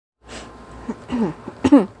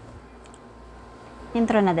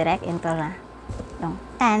Intro na direct, intro na.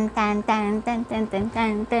 Tan tan tan tan tan tan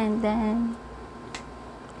tan tan tan.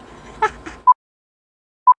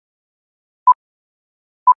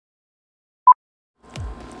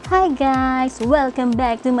 Hi guys, welcome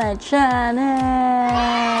back to my channel.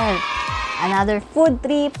 Another food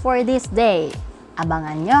trip for this day.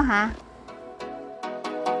 Abangan nyo ha.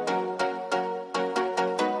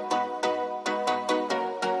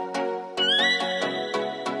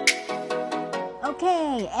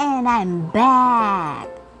 Okay, and I'm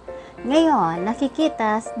back. Ngayon,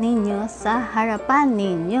 nakikita ninyo sa harapan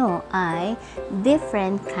ninyo ay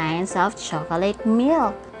different kinds of chocolate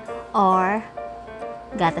milk or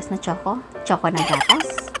gatas na choco, choco na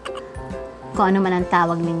gatas, kung ano man ang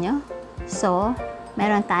tawag ninyo. So,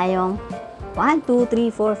 meron tayong 1, 2,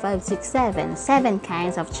 3, 4, 5, 6, 7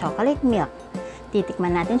 kinds of chocolate milk.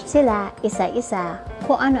 Titikman natin sila isa-isa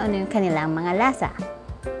kung ano-ano yung kanilang mga lasa.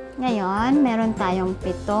 Ngayon, meron tayong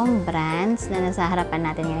 7 brands na nasa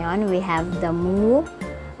harapan natin ngayon. We have the Moo,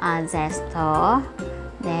 Zesto,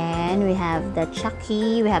 then we have the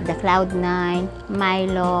Chucky, we have the Cloud9,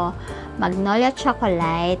 Milo, Magnolia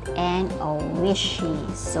Chocolate, and Oishi.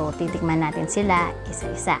 So, titikman natin sila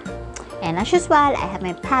isa-isa. And as usual, I have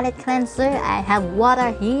my palette cleanser. I have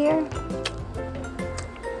water here.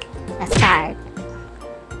 Let's start.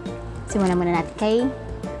 Simulan muna natin kay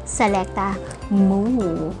Selecta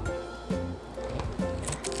Moo.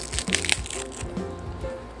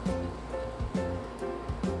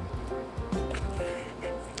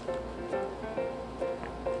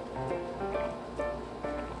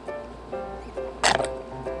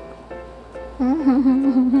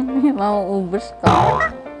 Mauubos ka.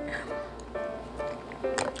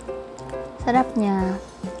 Sarap niya.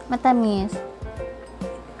 Matamis.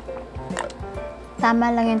 Tama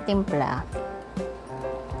lang yung timpla.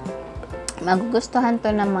 Magugustuhan to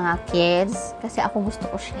ng mga kids kasi ako gusto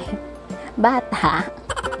ko siya. Bata.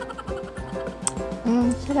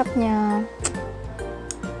 Sarap niya.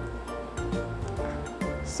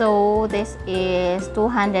 So, this is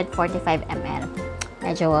 245 ml.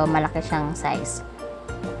 Medyo malaki siyang size.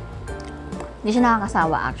 Hindi siya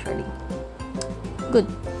nakakasawa actually. Good.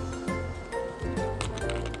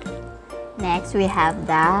 Next, we have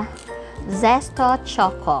the Zesto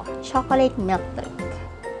Choco Chocolate Milk Drink.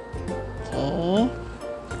 Okay.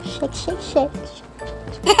 Shake, shake, shake.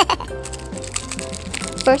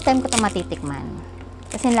 First time ko ito matitikman.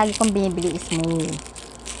 Kasi lagi kong binibili is Moo.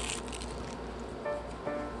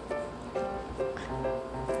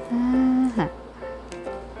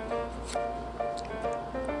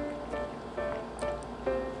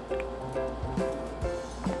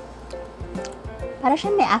 Para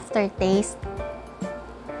siya may aftertaste.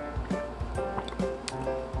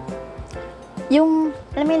 Yung,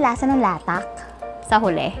 alam mo yung lasa ng latak sa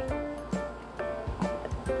huli.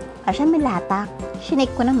 Para siya may latak.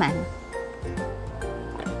 Shinake ko naman.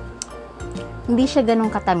 Hindi siya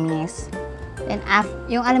ganun katamis. Then,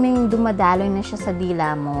 yung alam mo yung dumadaloy na siya sa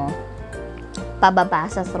dila mo, pababa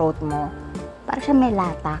sa throat mo. Para siya may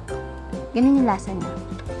latak. Ganun yung lasa niya.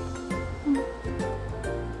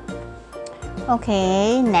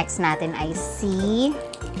 Okay, next natin ay si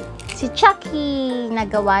Chucky na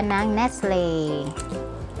gawa ng Nestle.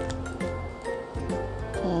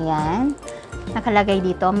 Ayan. Nakalagay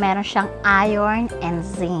dito, meron siyang iron and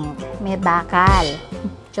zinc. May bakal.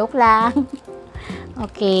 Joke lang.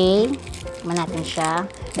 Okay. Tignan natin siya.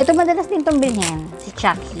 Ito madalas din itong bilhin, si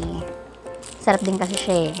Chucky. Sarap din kasi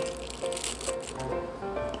siya eh.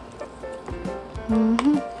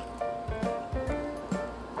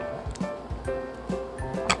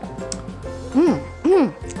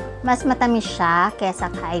 Mas matamis siya kesa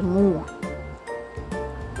kay Moo.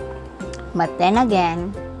 But then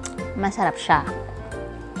again, masarap siya.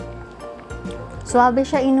 Suwabe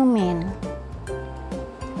siya inumin.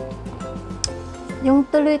 Yung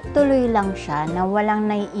tuloy-tuloy lang siya na walang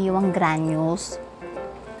naiiwang granules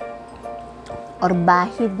or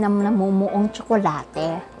bahid na namumuong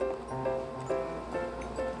tsokolate.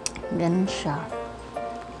 Ganun siya.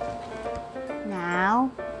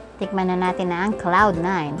 Now, tikman na natin na ang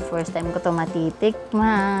Cloud9. First time ko ito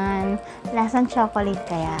matitikman. Lasang chocolate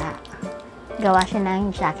kaya. Gawa siya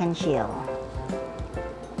ng Jack and Jill.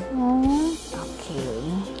 Okay.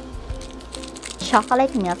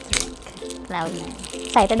 Chocolate milk drink. Cloud9.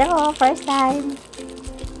 Excited ako. First time.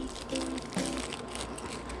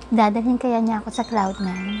 Dadalhin kaya niya ako sa Cloud9.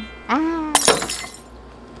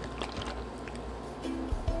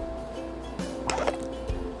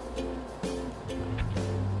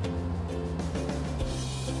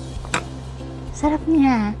 Sarap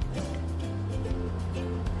niya.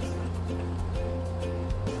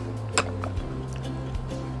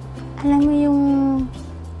 Alam mo yung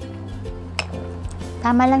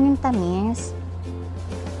tama lang yung tamis.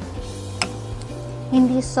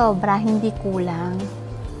 Hindi sobra, hindi kulang.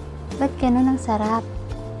 Ba't ganun ang sarap?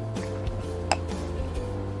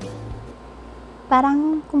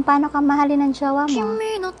 Parang kung paano ka mahalin ng jowa mo.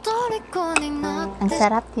 Ang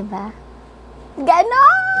sarap, diba?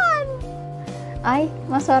 Ganon! Ay,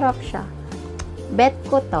 masarap siya. Bet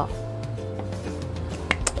ko to.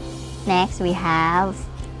 Next, we have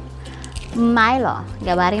Milo.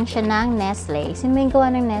 Gawa rin siya ng Nestle. Sino may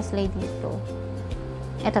gawa ng Nestle dito?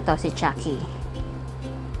 Ito to, si Chucky.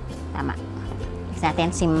 Tama. Next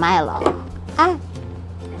natin si Milo. Ah!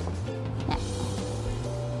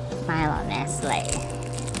 Milo Nestle.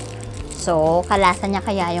 So, kalasa niya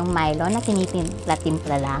kaya yung Milo na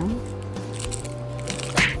tinitimpla-timpla lang?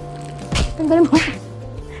 Tanggal mo.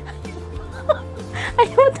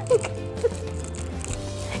 Ayaw tanggal.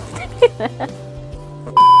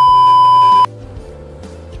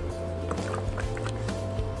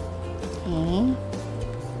 Okay.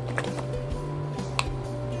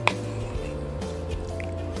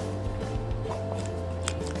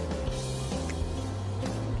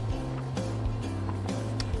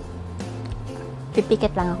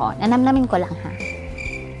 Pipikit lang ako. Nanamnamin ko lang, ha?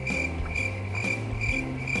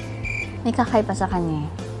 May kakaiba sa kanya.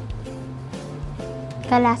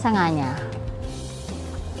 Kalasa nga niya.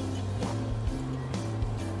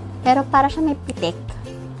 Pero para siya may pitik.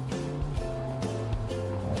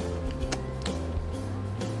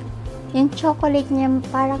 Yung chocolate niya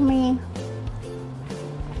parang may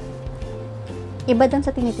iba doon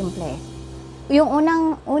sa tinitimple. Yung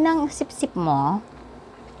unang sip-sip mo,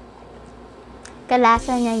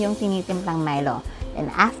 kalasa niya yung tinitimplang Milo.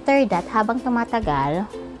 And after that, habang tumatagal,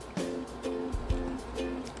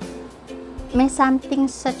 may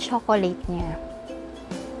something sa chocolate niya.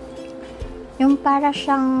 Yung para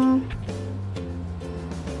siyang,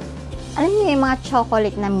 alam niyo yung mga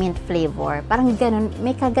chocolate na mint flavor. Parang ganun,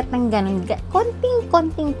 may kagat ng ganun.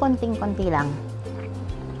 Konti lang.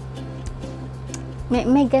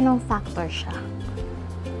 May ganung factor siya.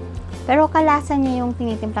 Pero kalasa niya yung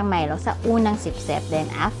tinitimplang Milo sa unang sip-sip.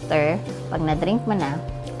 Then after, pag na-drink mo na,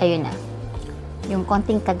 ayun na. Yung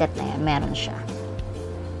konting kagat na yan, meron siya.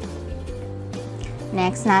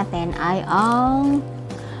 Next natin ay ang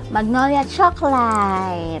Magnolia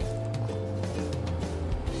Chocolate.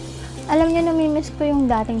 Alam niyo, namimiss ko yung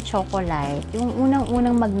dating chocolate. Yung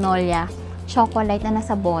unang-unang Magnolia Chocolate na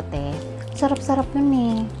nasa bote. Sarap-sarap nun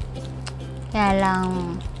eh. Kaya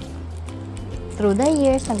lang, through the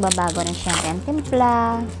years, nagbabago rin siya ang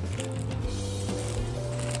timpla.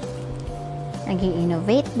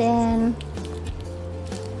 Nag-i-innovate din.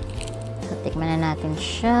 So, tikman na natin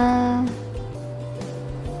siya.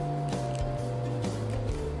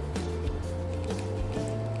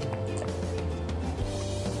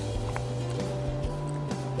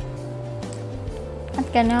 At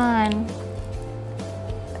ganon.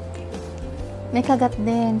 May kagat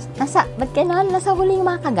din. Ba't ganon? Nasa huli yung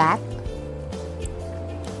mga kagat?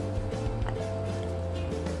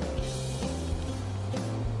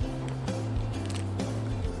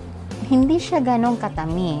 Hindi siya ganong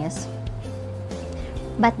katamis.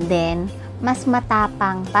 But then, mas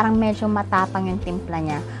matapang. Parang medyo matapang yung timpla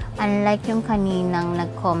niya. Unlike yung kaninang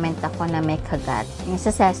nag-comment ako na may kagat. Yung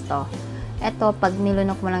sa sesto. Ito, pag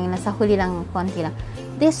nilunok mo lang yun, nasa huli lang, konti lang.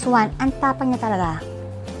 This one, ang tapang niya talaga.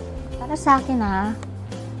 Para sa akin, ha.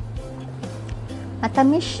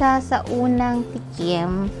 Matamis siya sa unang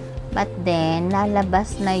tikim. But then,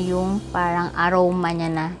 lalabas na yung parang aroma niya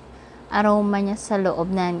na. Aroma niya sa loob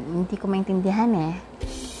na hindi ko maintindihan eh.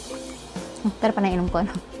 Pero panainom ko,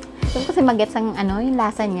 no? So, kasi mag-gets ang yung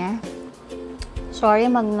lasa niya. Sorry,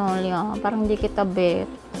 Magnolia. Parang di kita bet.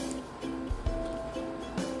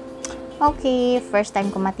 Okay, first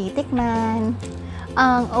time ko matitikman.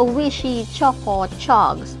 Ang Oishi Choco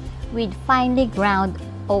Chogs with finely ground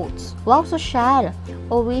oats. Wow, social.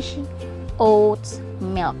 Oishi Oats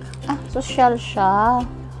Milk. Ah, social siya.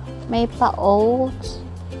 May pa-oats.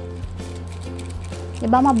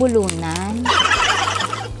 Diba mabulunan?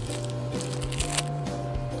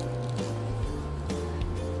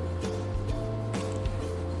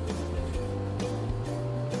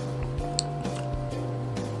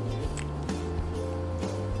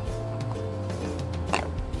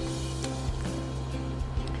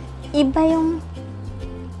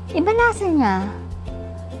 Iba lasa niya.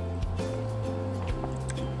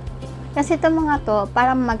 Kasi itong mga to,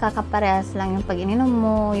 parang magkakaparehas lang yung pag ininom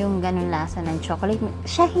mo, yung ganun lasa ng chocolate.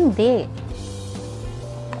 Siya hindi.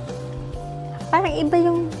 Parang iba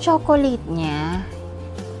yung chocolate niya.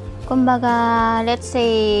 Kumbaga, let's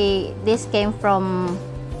say, this came from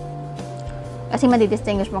Kasi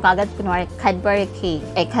madidistinguish mo kagad, kunwari, Cadbury cake,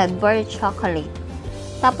 Cadbury chocolate.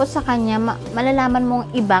 Tapos sa kanya, malalaman mong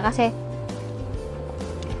iba kasi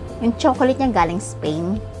yung chocolate niya galing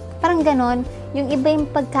Spain. Parang ganon. Yung iba yung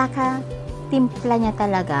pagkakatimpla niya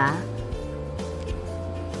talaga.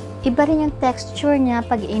 Iba rin yung texture niya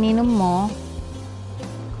pag ininom mo.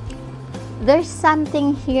 There's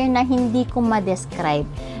something here na hindi ko ma-describe.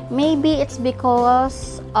 Maybe it's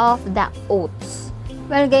because of the oats.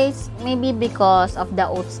 Well guys, maybe because of the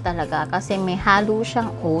oats talaga. Kasi may halo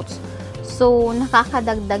siyang oats. So,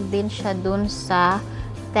 nakakadagdag din siya dun sa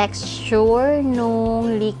texture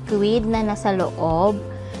nung liquid na nasa loob.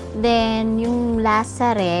 Then, yung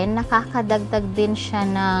lasa rin, nakakadagdag din siya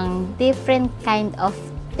ng different kind of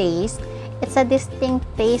taste. It's a distinct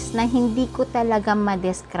taste na hindi ko talaga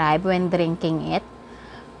ma-describe when drinking it.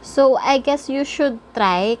 So, I guess you should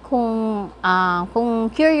try kung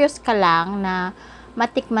curious ka lang na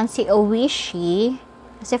matikman si Oishi.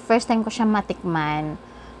 Kasi first time ko siya matikman.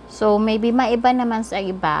 So, maybe maiba naman sa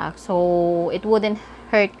iba. So, it wouldn't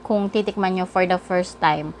hurt kung titikman nyo for the first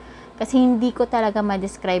time. Kasi hindi ko talaga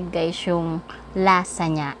ma-describe guys yung lasa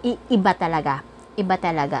niya. Iba talaga. Iba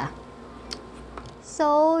talaga.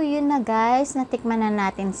 So, yun na guys. Natikman na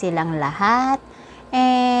natin silang lahat.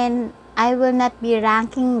 And, I will not be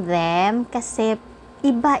ranking them kasi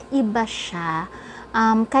iba-iba siya.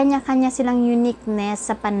 Kanya-kanya silang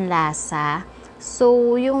uniqueness sa panlasa.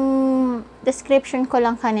 So, yung description ko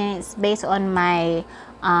lang kanina is based on my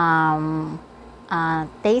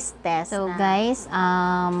taste test. So, guys,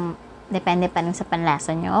 depende pa rin sa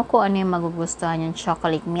panlasa nyo kung ano yung magugustuhan yung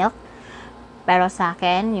chocolate milk. Pero sa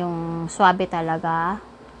akin, yung swabe talaga,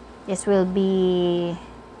 this will be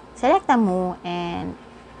selecta mo and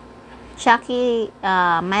Shaki,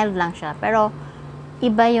 mild lang siya. Pero,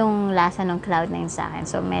 iba yung lasa ng Cloud9 sa akin.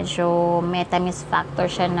 So, medyo metamis factor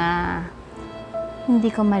siya na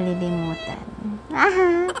hindi ko malilimutan.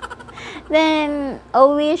 Aha! Then,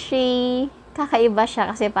 Oishi, kakaiba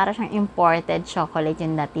siya kasi para siyang imported chocolate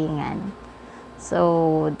yung datingan.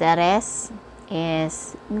 So, the rest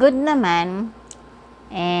is good naman.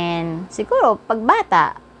 And, siguro,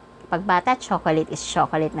 pagbata, chocolate is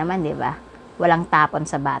chocolate naman, di ba? Walang tapon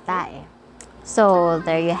sa bata eh. So,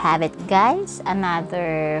 there you have it guys.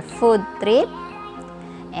 Another food trip.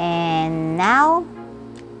 And now,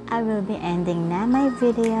 I will be ending na my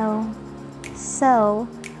video. So,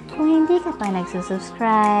 kung hindi ka pa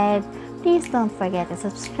nagsusubscribe, please don't forget to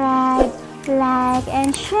subscribe, like,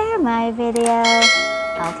 and share my video.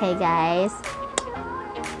 Okay guys.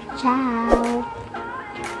 Ciao!